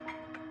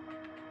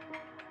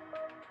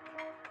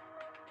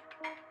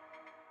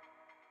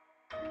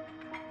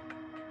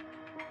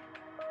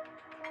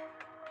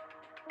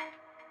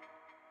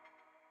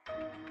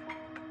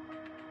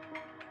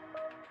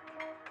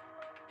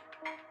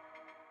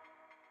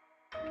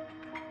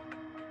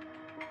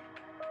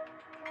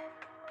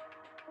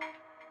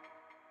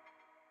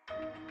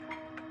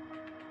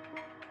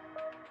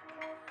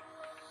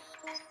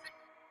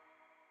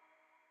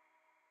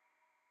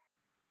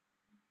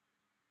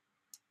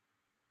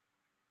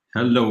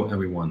Hello,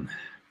 everyone,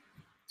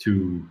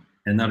 to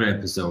another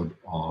episode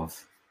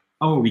of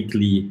our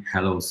weekly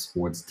Hello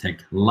Sports Tech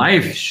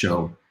live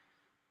show.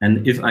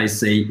 And if I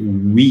say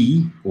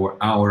we or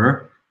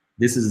our,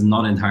 this is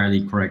not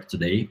entirely correct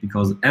today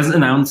because, as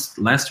announced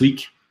last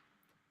week,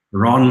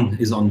 Ron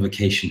is on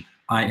vacation.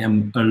 I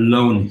am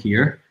alone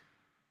here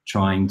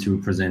trying to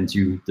present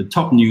you the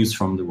top news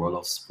from the world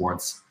of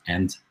sports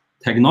and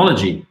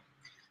technology.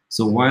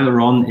 So while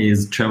Ron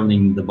is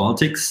traveling the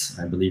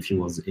Baltics, I believe he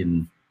was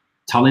in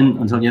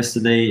Tallinn until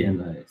yesterday,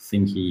 and I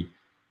think he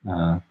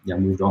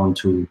moved on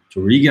to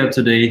Riga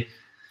today.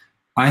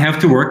 I have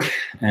to work,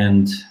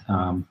 and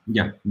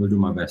will do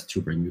my best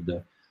to bring you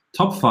the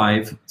top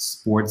 5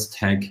 sports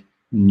tech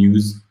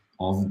news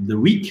of the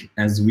week,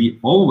 as we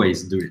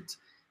always do it.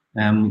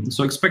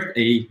 So expect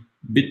a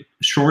bit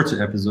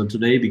shorter episode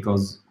today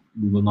because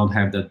we will not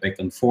have that back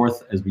and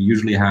forth as we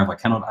usually have. I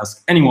cannot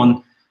ask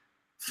anyone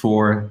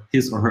for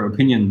his or her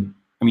opinion.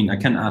 I mean, I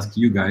can ask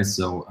you guys.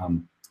 So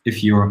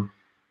if you're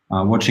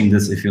watching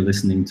this, if you're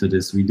listening to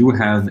this, we do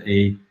have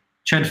a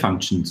chat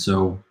function.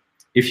 So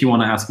if you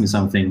want to ask me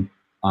something,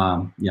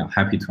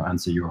 happy to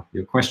answer your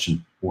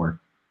question.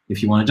 Or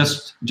if you want to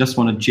just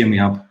want to cheer me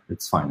up,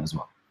 it's fine as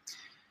well.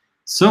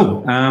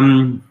 So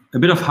a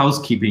bit of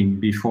housekeeping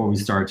before we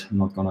start. I'm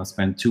not going to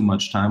spend too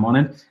much time on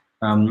it.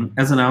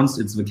 As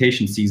announced, it's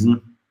vacation season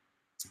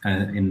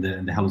in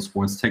the Hello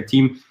Sports Tech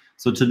team.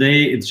 So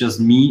today it's just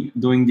me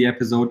doing the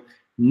episode.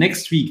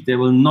 Next week there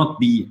will not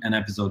be an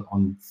episode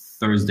on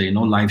Thursday,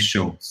 no live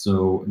show.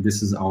 So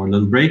this is our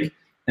little break.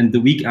 And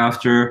the week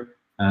after,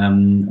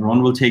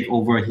 Ron will take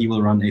over. He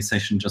will run a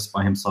session just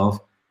by himself.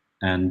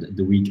 And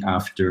the week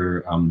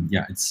after,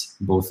 it's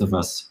both of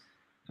us,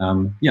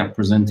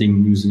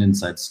 presenting news and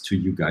insights to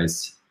you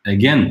guys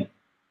again.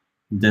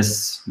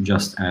 This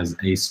just as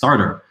a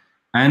starter.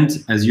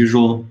 And as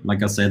usual,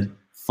 like I said,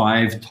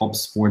 5 top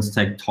sports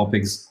tech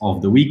topics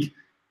of the week.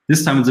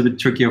 This time it's a bit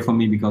trickier for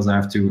me because I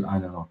have to,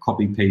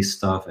 copy paste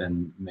stuff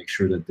and make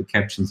sure that the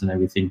captions and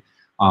everything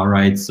are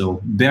right. So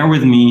bear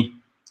with me.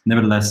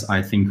 Nevertheless,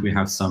 I think we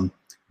have some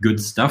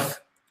good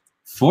stuff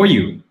for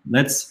you.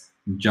 Let's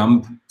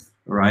jump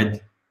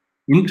right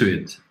into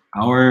it.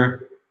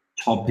 Our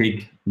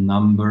topic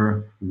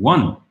number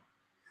 1.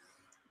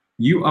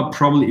 You are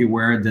probably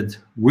aware that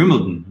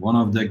Wimbledon, one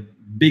of the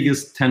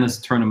biggest tennis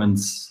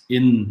tournaments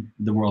in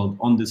the world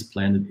on this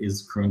planet,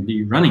 is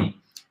currently running.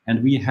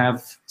 And we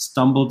have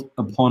stumbled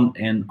upon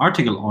an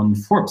article on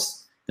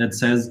Forbes that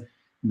says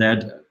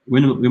that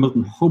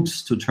Wimbledon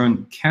hopes to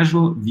turn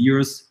casual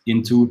viewers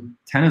into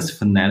tennis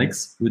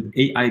fanatics with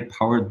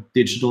AI-powered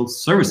digital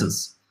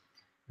services.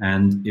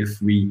 And if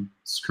we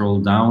scroll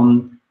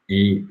down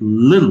a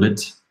little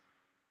bit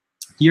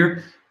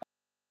here,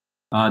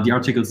 the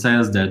article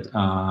says that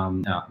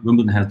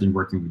Wimbledon has been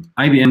working with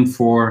IBM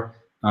for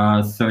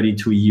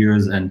 32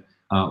 years, and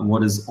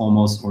what is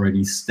almost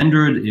already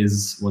standard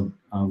is what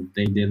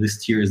they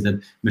list here is that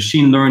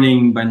machine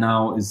learning by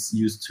now is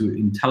used to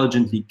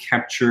intelligently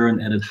capture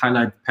and edit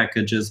highlight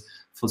packages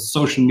for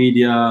social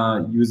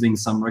media using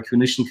some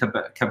recognition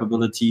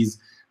capabilities,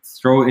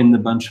 throw in a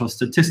bunch of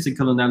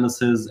statistical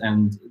analysis,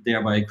 and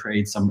thereby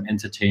create some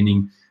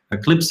entertaining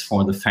clips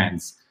for the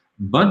fans.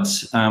 But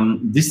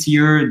this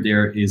year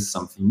there is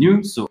something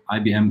new. So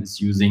IBM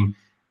is using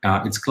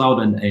its cloud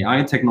and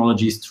AI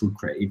technologies to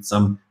create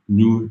some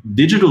new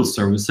digital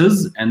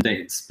services, and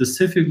they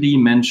specifically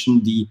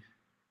mention the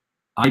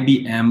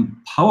IBM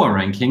Power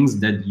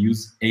Rankings that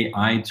use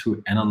AI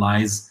to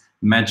analyze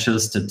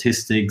matches,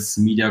 statistics,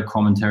 media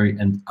commentary,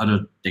 and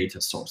other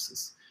data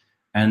sources.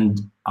 And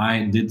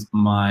I did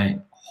my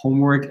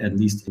homework at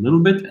least a little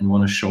bit and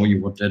want to show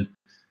you what that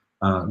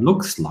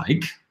looks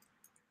like.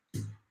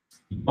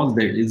 Because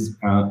there is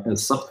a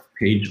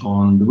sub-page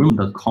on the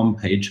Wimbledon.com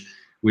page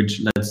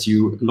which lets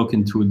you look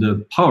into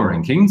the power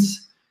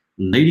rankings.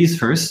 Ladies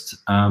first,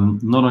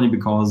 not only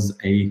because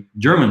a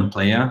German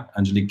player,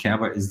 Angelique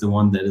Kerber, is the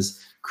one that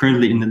is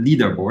currently in the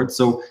leaderboard.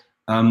 So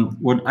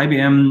what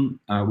IBM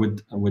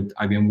with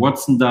IBM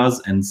Watson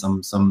does, and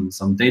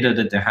some data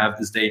that they have,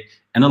 is they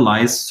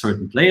analyze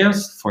certain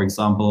players. For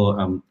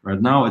example,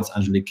 right now it's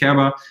Angelique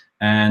Kerber,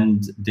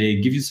 and they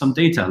give you some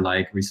data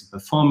like recent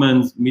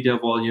performance, media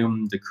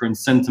volume, the current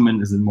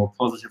sentiment, is it more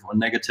positive or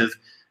negative?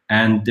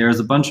 And there's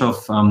a bunch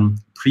of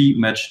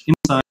pre-match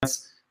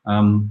insights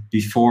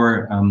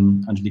before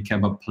Angelique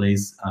Kerber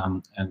plays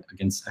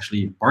against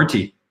Ashley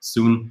Barty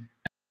soon,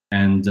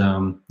 and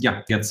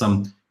get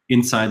some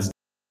insights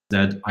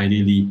that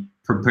ideally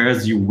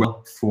prepares you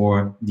well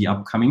for the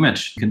upcoming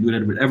match. You can do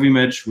that with every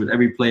match, with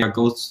every player,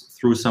 goes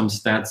through some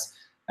stats,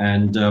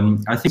 and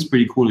I think it's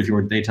pretty cool if you're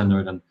a data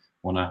nerd and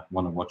wanna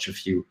watch a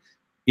few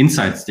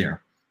insights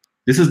there.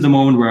 This is the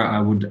moment where I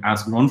would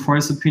ask Ron for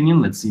his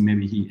opinion. Let's see,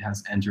 maybe he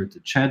has entered the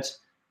chat.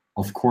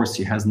 Of course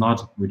he has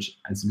not, which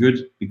is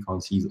good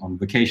because he's on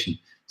vacation.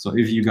 So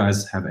if you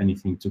guys have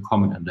anything to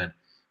comment on that,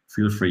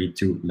 feel free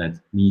to let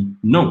me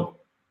know.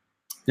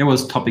 There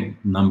was topic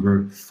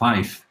number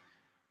 5.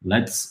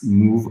 Let's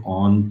move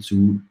on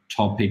to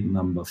topic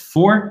number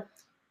 4.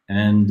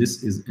 And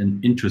this is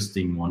an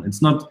interesting one.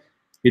 It's not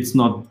It's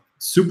not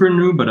super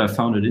new, but I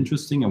found it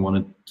interesting. I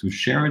wanted to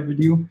share it with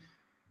you.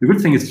 The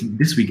good thing is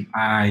this week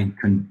I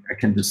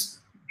can just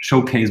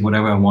showcase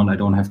whatever I want. I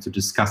don't have to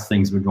discuss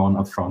things with Ron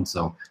up front.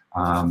 So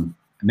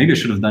maybe I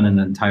should have done an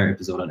entire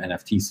episode on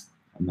NFTs.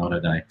 Now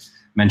that I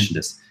mentioned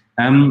this.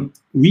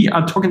 We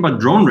are talking about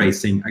drone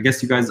racing. I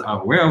guess you guys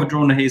are aware of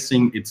drone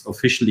racing. It's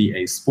officially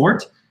a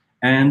sport.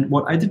 And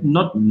what I did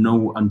not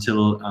know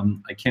until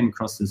I came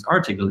across this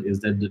article is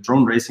that the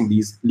Drone Racing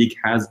League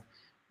has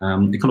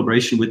a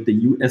collaboration with the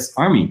US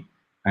Army.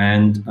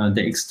 And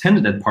they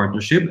extended that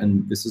partnership,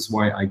 and this is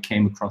why I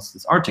came across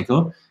this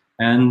article.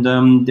 And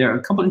there are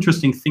a couple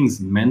interesting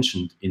things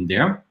mentioned in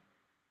there.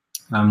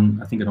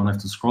 I think I don't have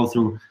to scroll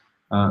through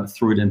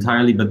it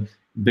entirely, but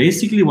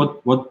basically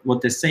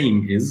what they're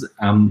saying is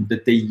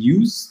that they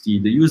use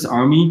the US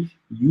Army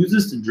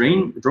uses the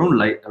Drone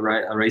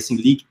Racing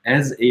League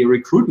as a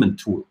recruitment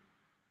tool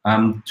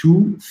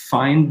to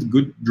find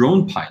good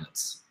drone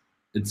pilots.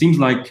 It seems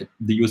like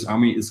the US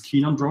Army is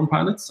keen on drone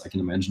pilots. I can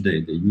imagine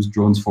they use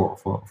drones for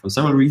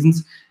several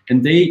reasons,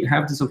 and they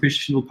have this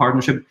official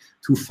partnership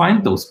to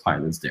find those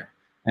pilots there.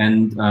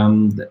 And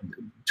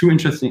two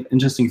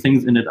interesting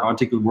things in that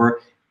article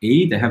were,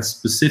 A, they have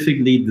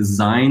specifically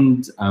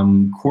designed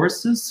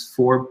courses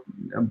for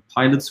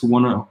pilots who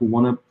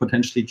wanna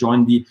potentially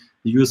join the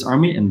US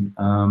Army, and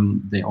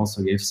they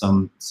also gave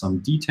some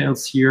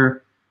details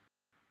here.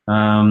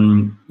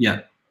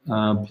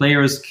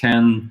 Players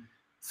can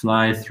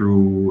fly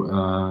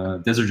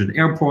through deserted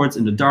airports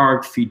in the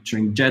dark,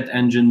 featuring jet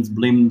engines,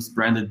 blimps,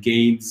 branded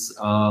gates,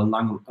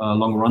 long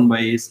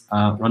runway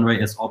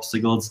as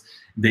obstacles.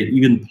 They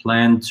even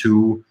plan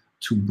to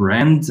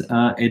brand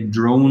a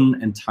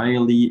drone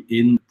entirely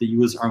in the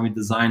US Army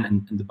design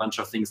and a bunch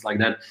of things like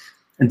that.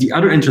 And the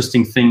other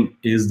interesting thing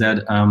is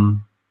that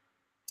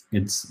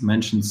it's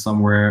mentioned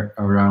somewhere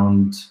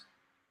around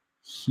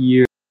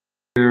here.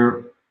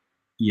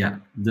 Yeah,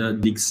 the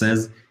league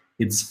says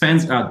its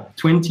fans are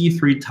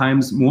 23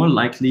 times more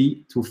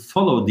likely to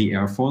follow the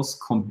Air Force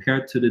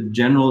compared to the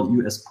general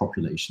US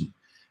population.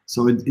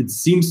 So it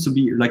seems to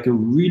be like a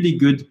really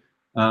good,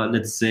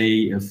 let's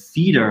say, a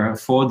feeder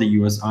for the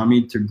US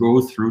Army to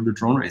go through the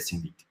Drone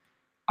Racing League.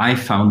 I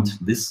found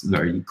this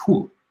very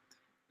cool.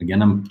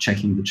 Again, I'm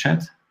checking the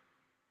chat.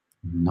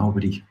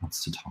 Nobody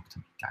wants to talk to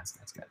me, guys,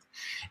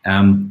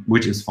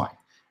 which is fine.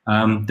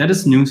 That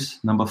is news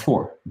number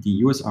 4, the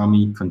US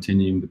Army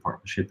continuing the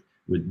partnership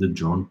with the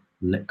Drone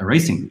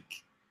Racing League.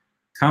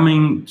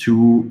 Coming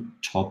to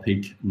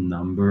topic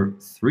number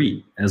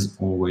 3. As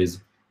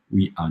always,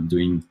 we are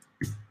doing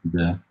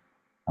the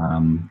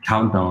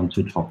countdown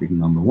to topic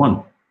number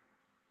 1.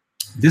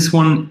 This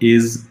one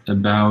is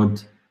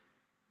about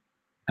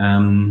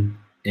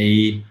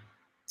a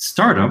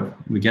startup.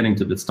 We're getting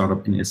to the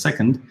startup in a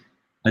second.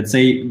 Let's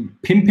say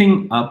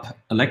pimping up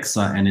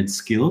Alexa and its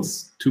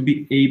skills to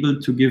be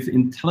able to give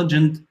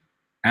intelligent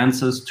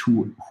answers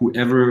to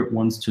whoever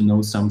wants to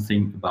know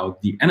something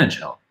about the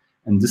NHL.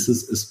 And this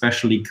is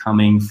especially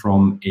coming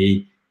from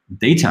a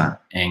data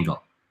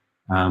angle.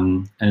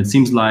 And it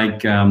seems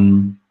like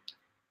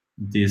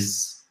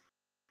this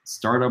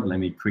startup, let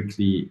me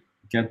quickly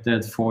get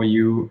that for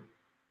you.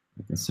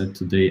 Like I said,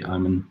 today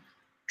I'm in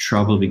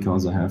trouble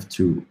because I have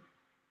to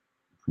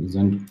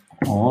present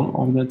all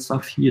of that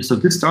stuff here. So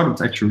this startup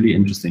is actually really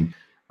interesting.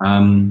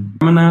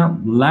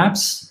 Premana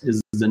Labs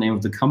is the name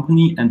of the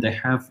company, and they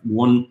have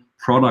one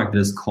product that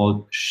is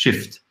called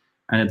Shift.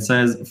 And it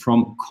says,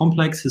 from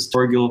complex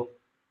historical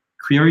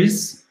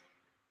queries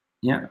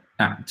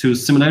to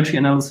similarity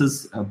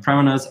analysis,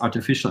 Premana's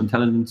artificial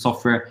intelligence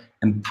software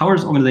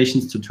empowers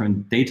organizations to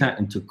turn data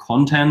into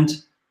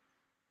content.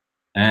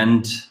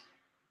 And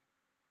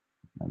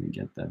let me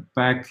get that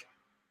back.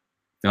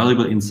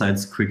 Valuable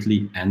insights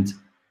quickly and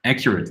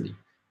accurately.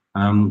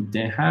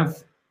 They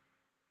have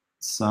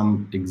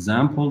some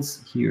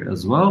examples here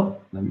as well.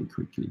 Let me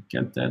quickly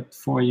get that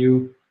for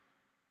you.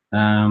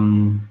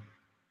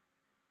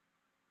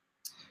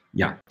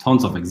 Yeah,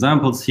 tons of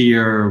examples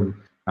here.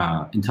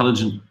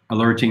 Intelligent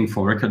alerting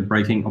for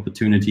record-breaking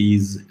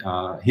opportunities,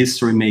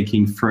 history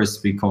making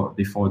first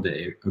before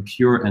they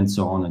occur, and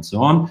so on and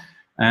so on.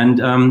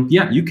 And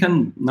yeah, you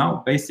can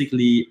now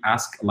basically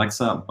ask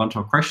Alexa a bunch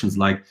of questions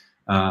like,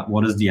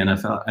 what is the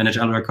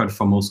NHL record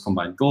for most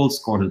combined goals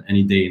scored on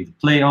any day in the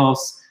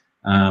playoffs?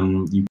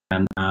 You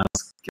can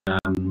ask,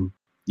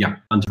 yeah,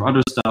 a bunch of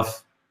other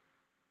stuff.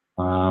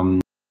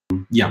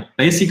 Yeah,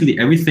 basically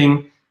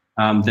everything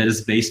that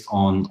is based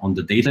on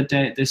the data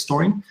they're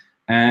storing.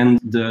 And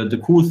the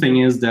cool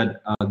thing is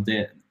that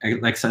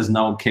Alexa is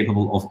now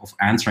capable of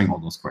answering all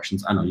those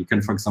questions. I know you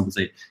can, for example,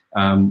 say,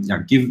 yeah,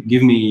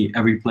 give me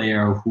every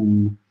player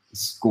who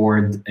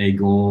scored a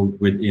goal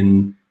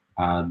within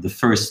the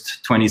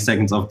first 20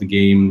 seconds of the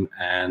game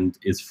and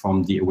is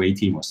from the away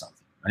team or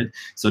something, right?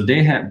 So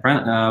they have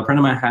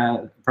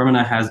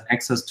Premana has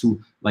access to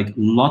like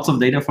lots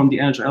of data from the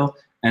NHL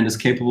and is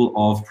capable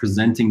of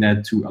presenting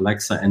that to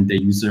Alexa and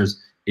their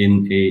users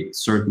in a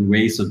certain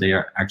way, so they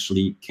are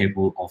actually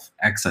capable of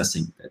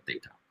accessing that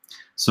data.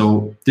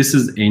 So this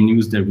is a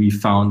news that we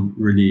found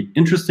really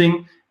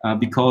interesting,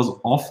 because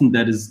often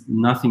that is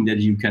nothing that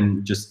you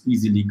can just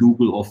easily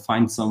Google or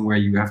find somewhere.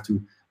 You have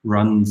to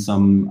run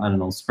some, I don't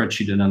know,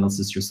 spreadsheet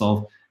analysis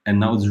yourself. And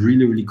now it's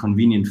really, really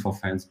convenient for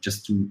fans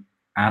just to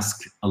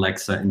ask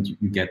Alexa and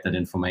you get that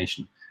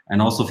information.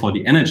 And also for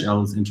the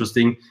NHL, it's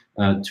interesting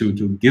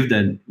to give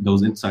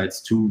those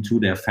insights to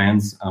their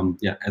fans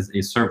as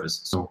a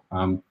service. So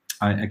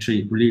I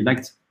actually really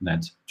liked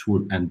that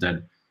tool and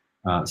that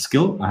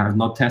skill. I have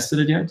not tested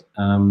it yet.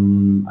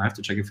 I have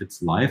to check if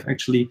it's live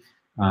actually,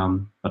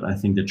 but I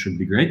think that should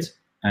be great.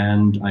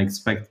 And I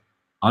expect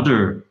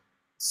other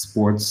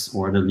sports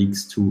or other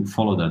leagues to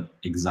follow that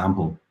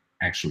example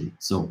actually.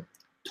 So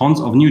tons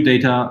of new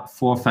data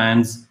for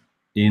fans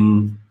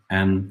in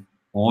an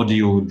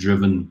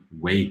audio-driven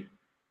way.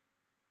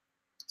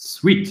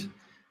 Sweet.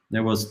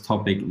 That was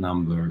topic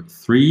number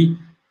 3.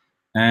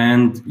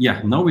 And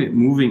yeah, now we're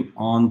moving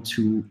on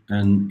to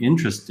an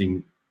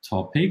interesting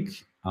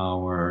topic,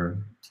 our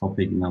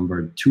topic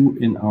number 2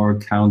 in our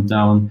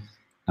countdown.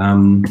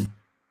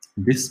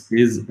 This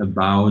is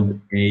about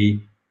a,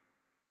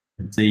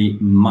 let's say,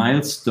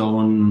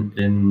 milestone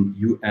in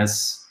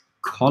US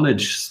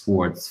college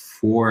sports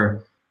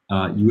for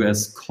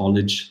US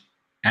college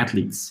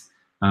athletes.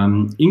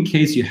 In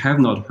case you have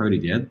not heard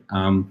it yet,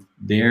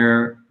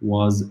 there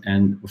was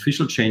an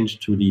official change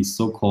to the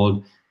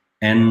so-called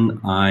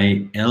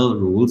NIL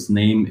rules,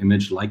 name,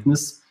 image,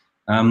 likeness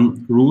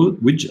rule,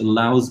 which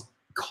allows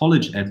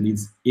college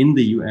athletes in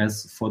the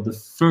US for the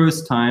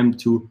first time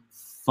to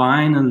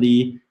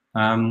finally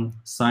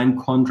sign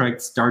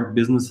contracts, start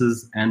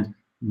businesses, and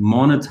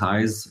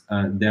monetize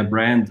their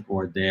brand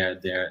or their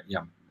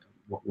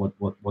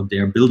what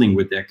they're building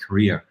with their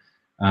career.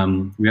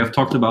 We have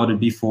talked about it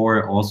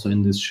before, also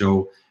in this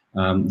show.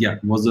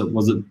 It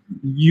was a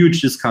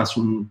huge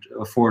discussion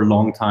for a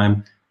long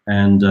time,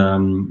 and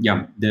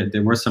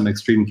there were some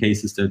extreme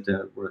cases that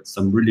there were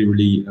some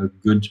really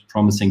good,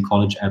 promising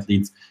college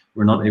athletes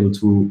were not able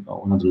to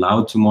or not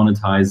allowed to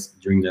monetize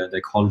during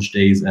their college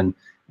days and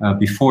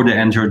before they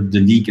entered the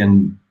league,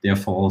 and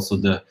therefore also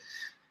the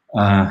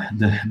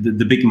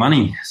big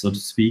money, so to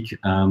speak.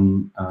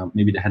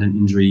 Maybe they had an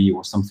injury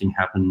or something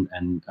happened,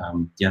 and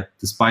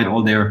despite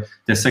all their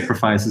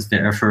sacrifices,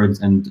 their efforts,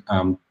 and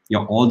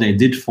all they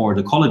did for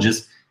the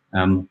colleges,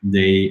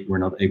 they were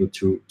not able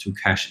to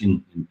cash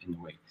in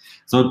a way.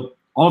 So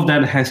all of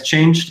that has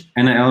changed.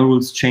 NIL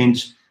rules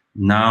changed.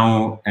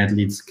 Now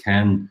athletes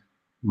can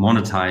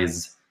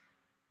monetize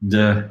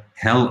the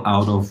hell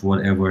out of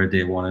whatever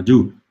they want to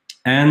do.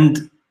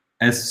 And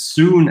as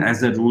soon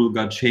as that rule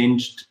got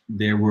changed,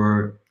 there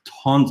were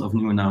tons of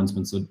new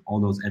announcements. So all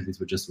those athletes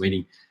were just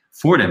waiting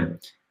for them.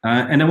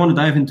 And I want to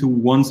dive into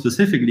one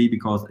specifically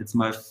because it's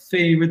my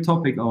favorite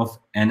topic of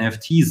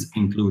NFTs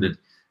included.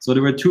 So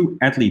there were 2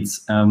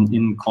 athletes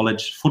in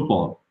college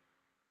football,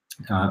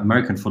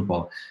 American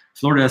football.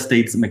 Florida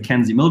State's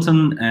Mackenzie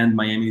Milton and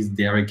Miami's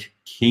Derek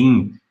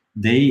King.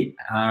 They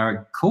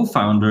are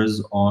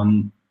co-founders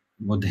on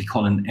what they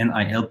call an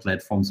NIL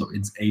platform. So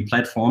it's a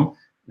platform.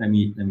 Let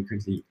me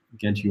quickly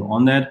get you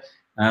on that.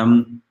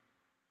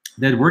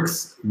 That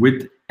works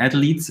with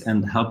athletes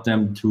and help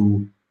them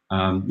to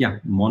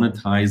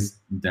monetize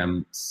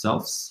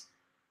themselves.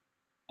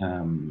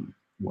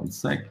 One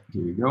sec,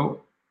 here we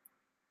go.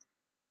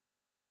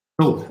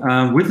 So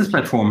with this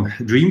platform,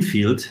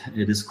 Dreamfield,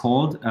 it is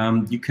called,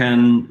 you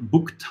can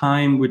book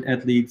time with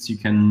athletes. You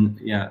can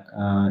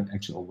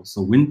actually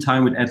also win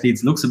time with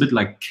athletes. Looks a bit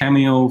like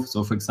Cameo.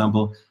 So for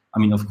example, I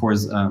mean, of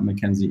course,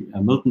 Mackenzie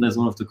Milton, as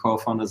one of the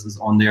co-founders, is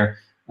on there.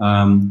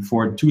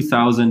 For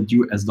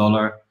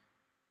 $2,000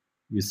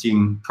 you see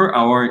him per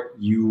hour.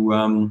 You,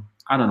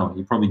 I don't know,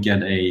 you probably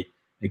get a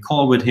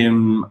call with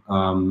him.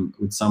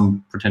 With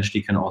some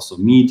potentially can also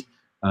meet.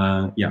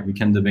 We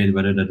can debate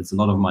whether that is a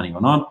lot of money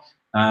or not.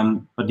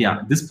 But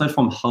yeah, this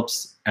platform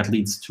helps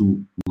athletes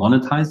to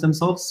monetize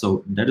themselves.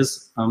 So that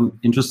is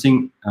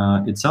interesting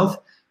itself.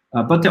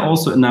 But they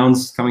also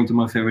announced, coming to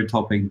my favorite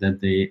topic, that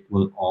they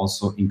will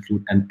also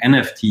include an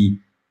NFT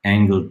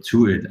angle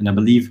to it. And I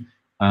believe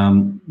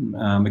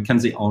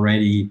Mackenzie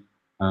already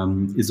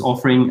is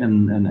offering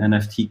an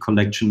NFT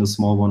collection, a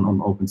small one on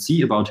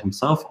OpenSea about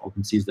himself.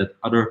 OpenSea is that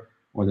other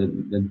or the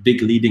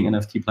big leading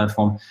NFT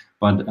platform.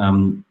 But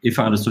if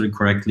I understood it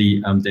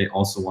correctly, they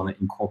also want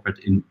to incorporate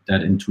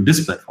that into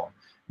this platform.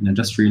 And I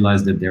just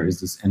realized that there is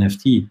this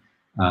NFT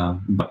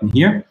button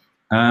here.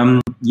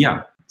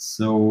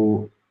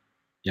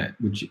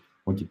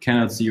 What you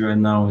cannot see right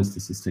now is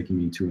this is taking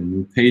me to a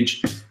new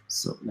page.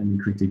 So let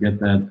me quickly get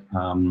that.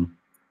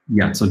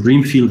 So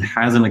Dreamfield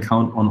has an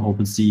account on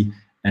OpenSea,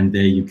 and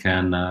there you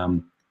can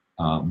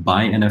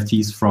buy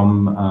NFTs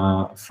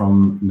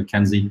from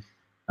Mackenzie.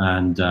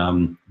 And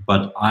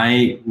but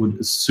I would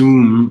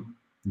assume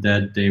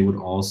that they would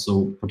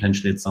also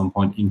potentially at some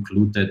point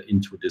include that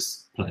into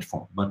this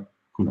platform, but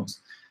who knows?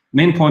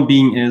 Main point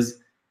being is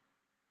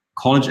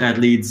college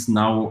athletes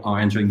now are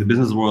entering the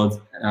business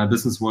world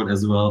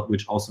as well,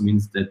 which also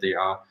means that they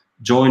are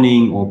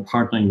joining or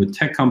partnering with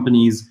tech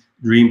companies.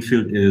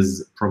 Dreamfield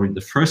is probably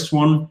the first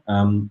one,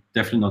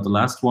 definitely not the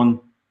last one.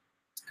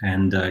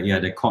 And yeah,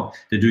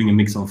 they're doing a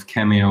mix of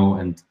Cameo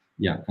and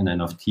an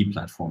NFT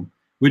platform,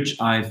 which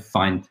I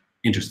find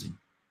interesting.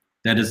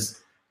 That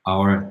is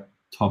our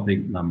topic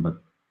number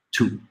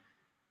 2.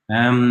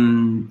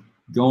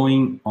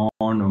 Going on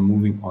or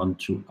moving on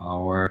to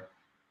our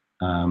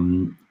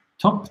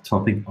top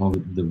topic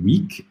of the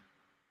week.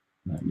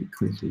 Let me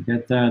quickly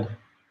get that.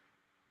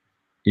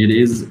 It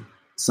is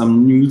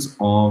some news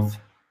of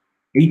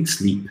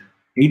 8Sleep.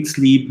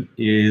 8Sleep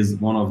is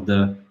one of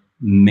the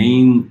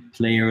main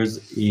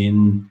players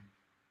in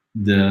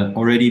the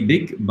already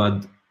big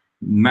but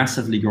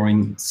massively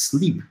growing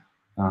sleep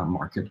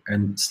market.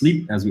 And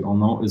sleep, as we all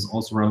know, is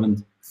also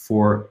relevant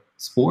for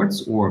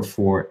sports or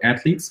for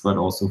athletes, but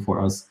also for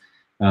us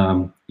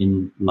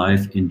in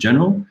life in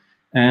general.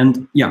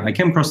 And yeah, I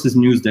came across this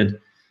news that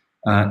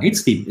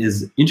 8Sleep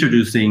is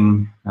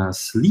introducing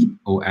Sleep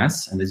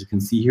OS, and as you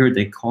can see here,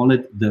 they call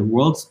it the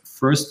world's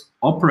first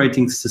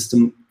operating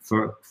system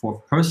for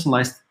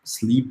personalized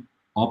sleep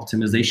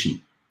optimization.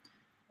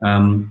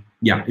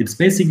 Yeah, it's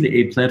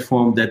basically a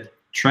platform that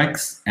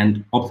tracks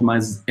and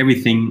optimizes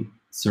everything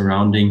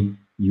surrounding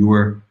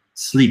your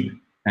sleep,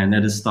 and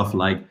that is stuff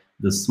like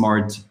the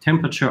smart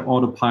temperature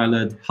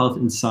autopilot, health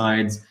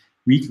insights,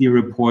 weekly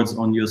reports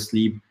on your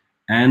sleep.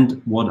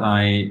 And what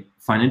I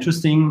find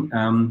interesting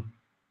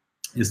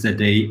is that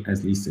they,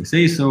 at least they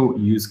say so,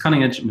 use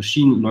cutting-edge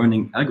machine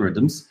learning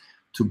algorithms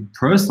to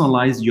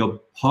personalize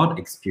your pod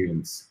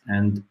experience.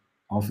 And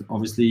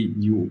obviously,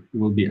 you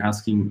will be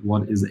asking,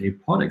 what is a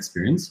pod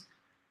experience?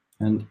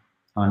 And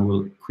I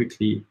will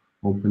quickly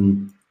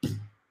open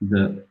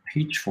the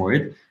page for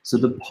it. So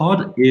the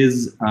pod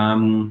is, a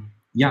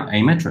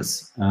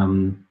mattress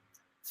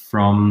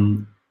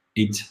from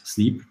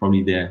 8Sleep,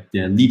 probably their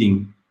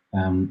leading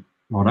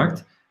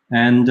product.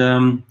 And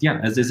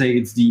as they say,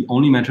 it's the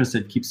only mattress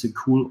that keeps you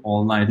cool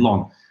all night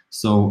long.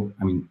 So,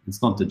 I mean,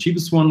 it's not the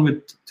cheapest one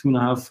with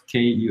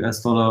 $2.5K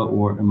US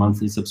or a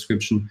monthly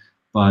subscription,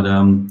 but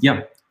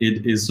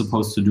it is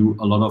supposed to do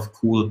a lot of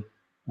cool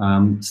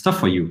stuff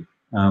for you.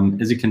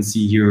 As you can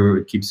see here,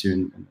 it keeps you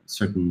in a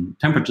certain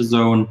temperature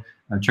zone,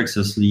 tracks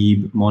your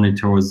sleep,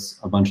 monitors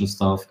a bunch of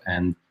stuff,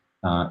 and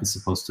is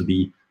supposed to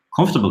be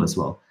comfortable as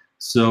well.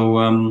 So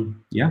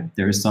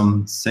there is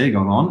some sale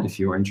going on if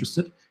you are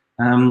interested.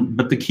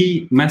 But the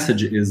key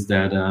message is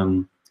that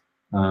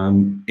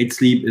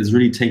 8Sleep is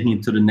really taking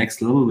it to the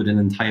next level with an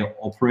entire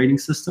operating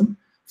system.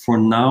 For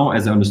now,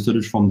 as I understood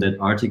it from that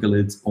article,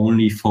 it's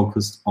only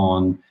focused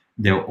on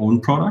their own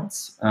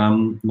products.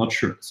 Not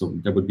sure. So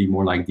that would be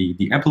more like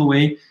the Apple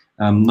way.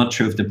 Not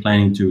sure if they're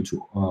planning to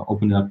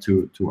open it up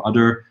to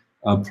other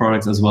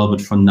products as well.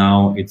 But for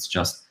now, it's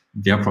just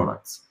their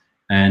products.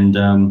 And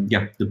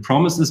the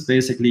promise is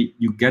basically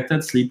you get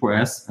that Sleep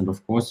OS, and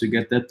of course you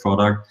get that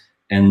product,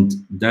 and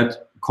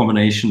that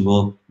combination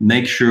will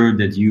make sure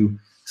that you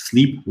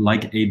sleep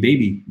like a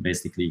baby,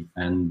 basically.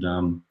 And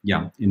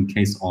in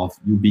case of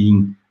you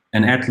being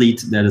an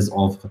athlete, that is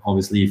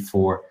obviously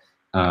for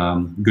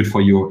good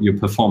for your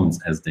performance,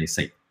 as they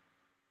say.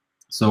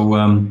 So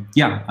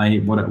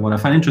what I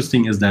find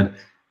interesting is that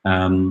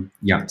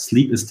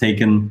sleep is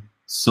taken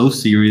so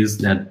serious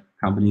that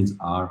companies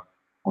are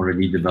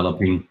already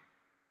developing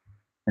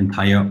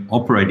entire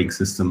operating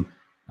systems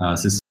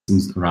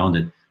around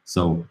it.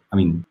 So I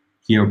mean,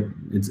 here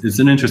it's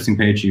an interesting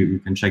page. You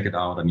can check it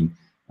out. I mean,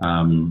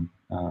 a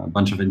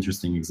bunch of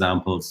interesting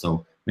examples.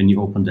 So when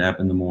you open the app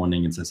in the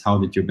morning, it says, "How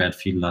did your bed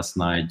feel last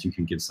night?" You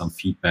can give some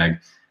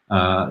feedback.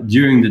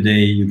 During the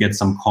day, you get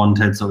some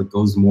content, so it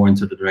goes more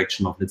into the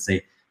direction of, let's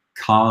say,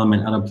 Calm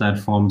and other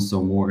platforms,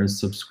 so more a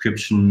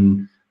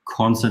subscription,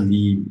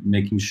 constantly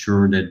making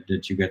sure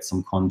that you get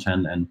some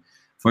content. And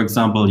for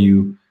example,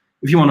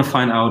 if you want to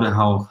find out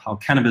how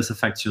cannabis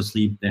affects your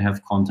sleep, they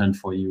have content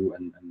for you,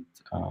 and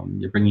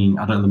you're bringing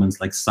other elements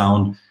like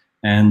sound,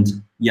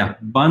 and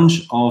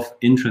bunch of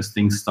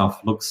interesting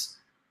stuff. Looks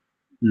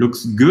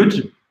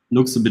good,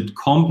 looks a bit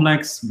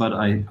complex, but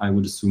I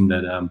would assume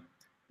that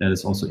that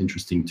is also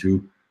interesting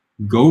to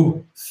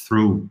go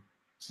through.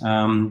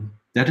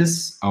 That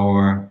is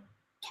our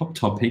top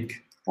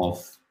topic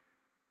of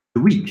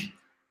the week.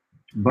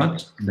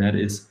 But that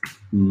is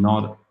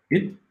not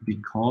it,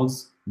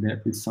 because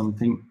there is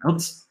something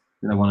else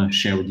that I want to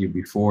share with you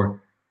before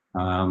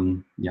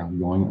going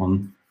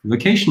on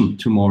vacation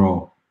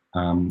tomorrow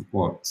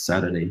or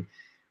Saturday.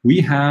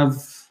 We have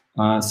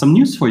some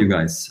news for you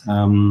guys.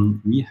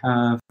 We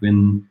have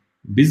been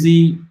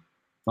busy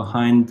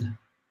behind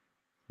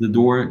the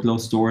door,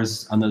 closed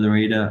doors, under the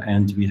radar,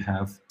 and we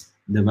have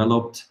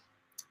developed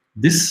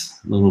this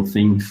little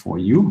thing for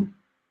you.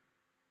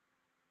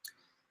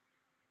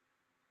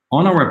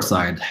 On our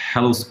website,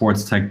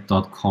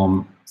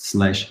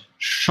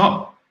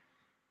 hellosportstech.com/shop,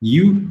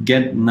 you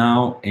get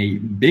now a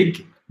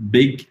big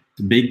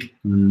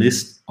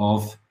list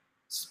of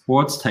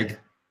sports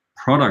tech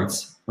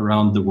products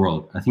around the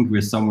world. I think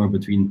we're somewhere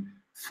between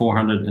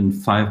 400 and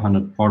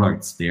 500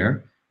 products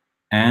there.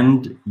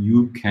 And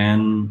you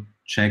can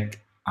check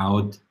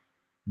out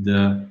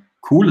the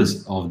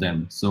coolest of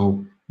them.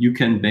 So you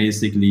can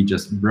basically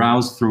just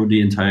browse through the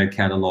entire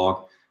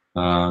catalog,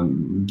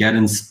 get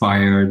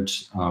inspired,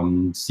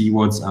 see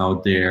what's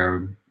out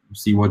there,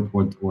 see what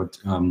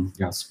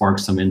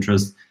sparks some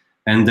interest.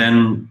 And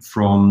then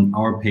from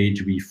our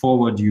page, we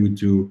forward you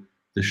to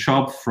the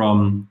shop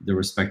from the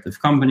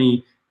respective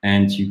company,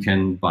 and you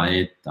can buy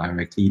it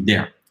directly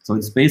there. So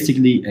it's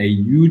basically a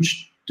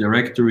huge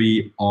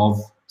directory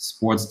of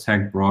sports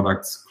tech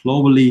products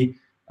globally.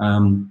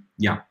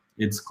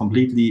 It's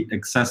completely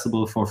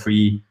accessible for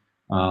free.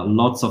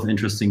 Lots of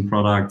interesting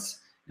products.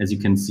 As you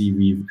can see,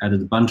 we've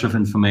added a bunch of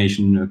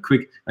information, a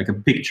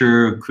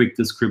picture, a quick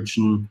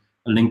description,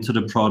 a link to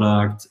the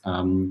product,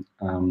 the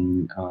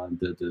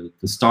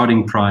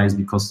starting price,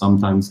 because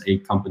sometimes a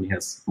company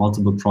has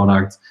multiple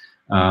products.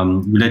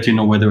 We let you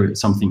know whether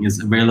something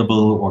is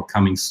available or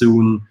coming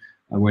soon,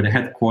 where the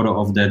headquarter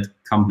of that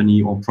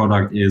company or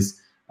product is,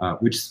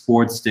 which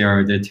sports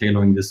they're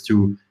tailoring this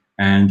to,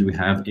 and we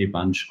have a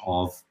bunch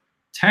of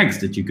tags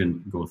that you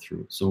can go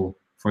through. So,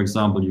 for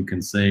example, you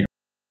can say,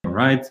 all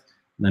right,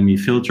 let me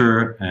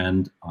filter,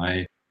 and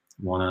I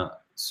want to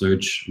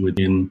search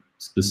within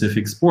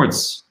specific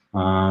sports.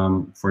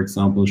 For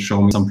example,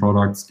 show me some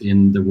products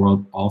in the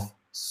world of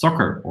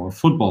soccer or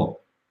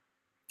football.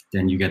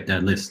 Then you get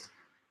that list.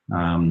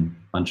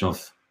 Bunch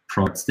of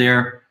products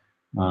there.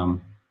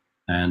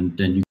 And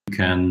then you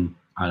can,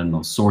 I don't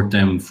know, sort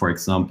them, for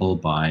example,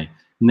 by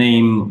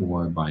name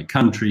or by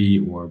country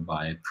or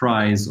by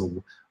price or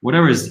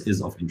whatever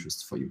is of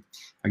interest for you.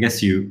 I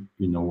guess you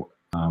know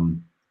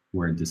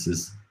where this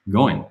is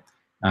going.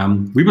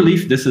 We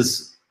believe this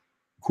is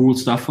cool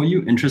stuff for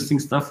you, interesting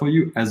stuff for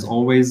you. As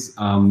always,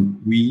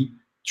 we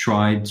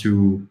try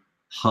to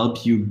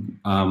help you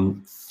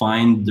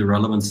find the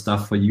relevant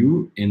stuff for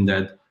you in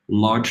that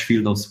large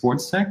field of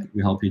sports tech.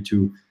 We help you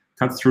to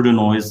cut through the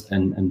noise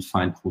and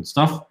find cool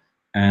stuff.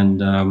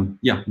 And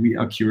we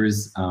are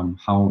curious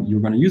how you're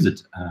going to use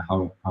it,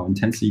 how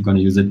intensely you're going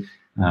to use it.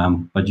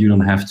 But you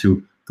don't have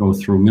to go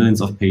through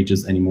millions of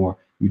pages anymore.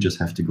 You just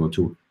have to go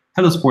to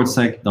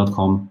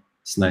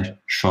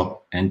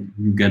hellosportstech.com/shop and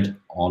you get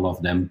all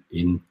of them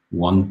in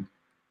one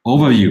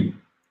overview.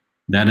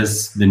 That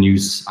is the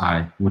news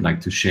I would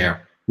like to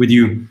share with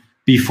you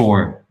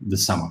before the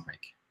summer break.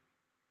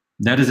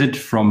 That is it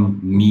from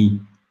me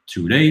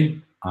today.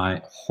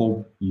 I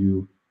hope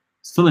you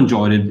still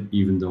enjoyed it,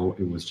 even though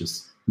it was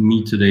just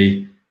me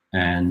today.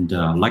 And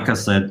like I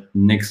said,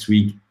 next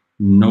week,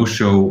 no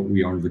show.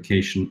 We are on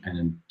vacation. And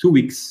in 2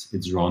 weeks,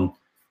 it's Ron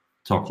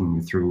talking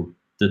you through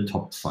the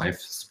top 5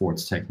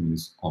 sports tech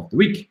news of the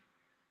week.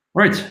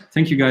 All right.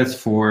 Thank you guys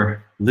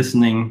for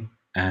listening.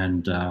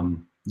 And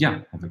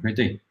have a great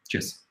day.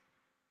 Cheers.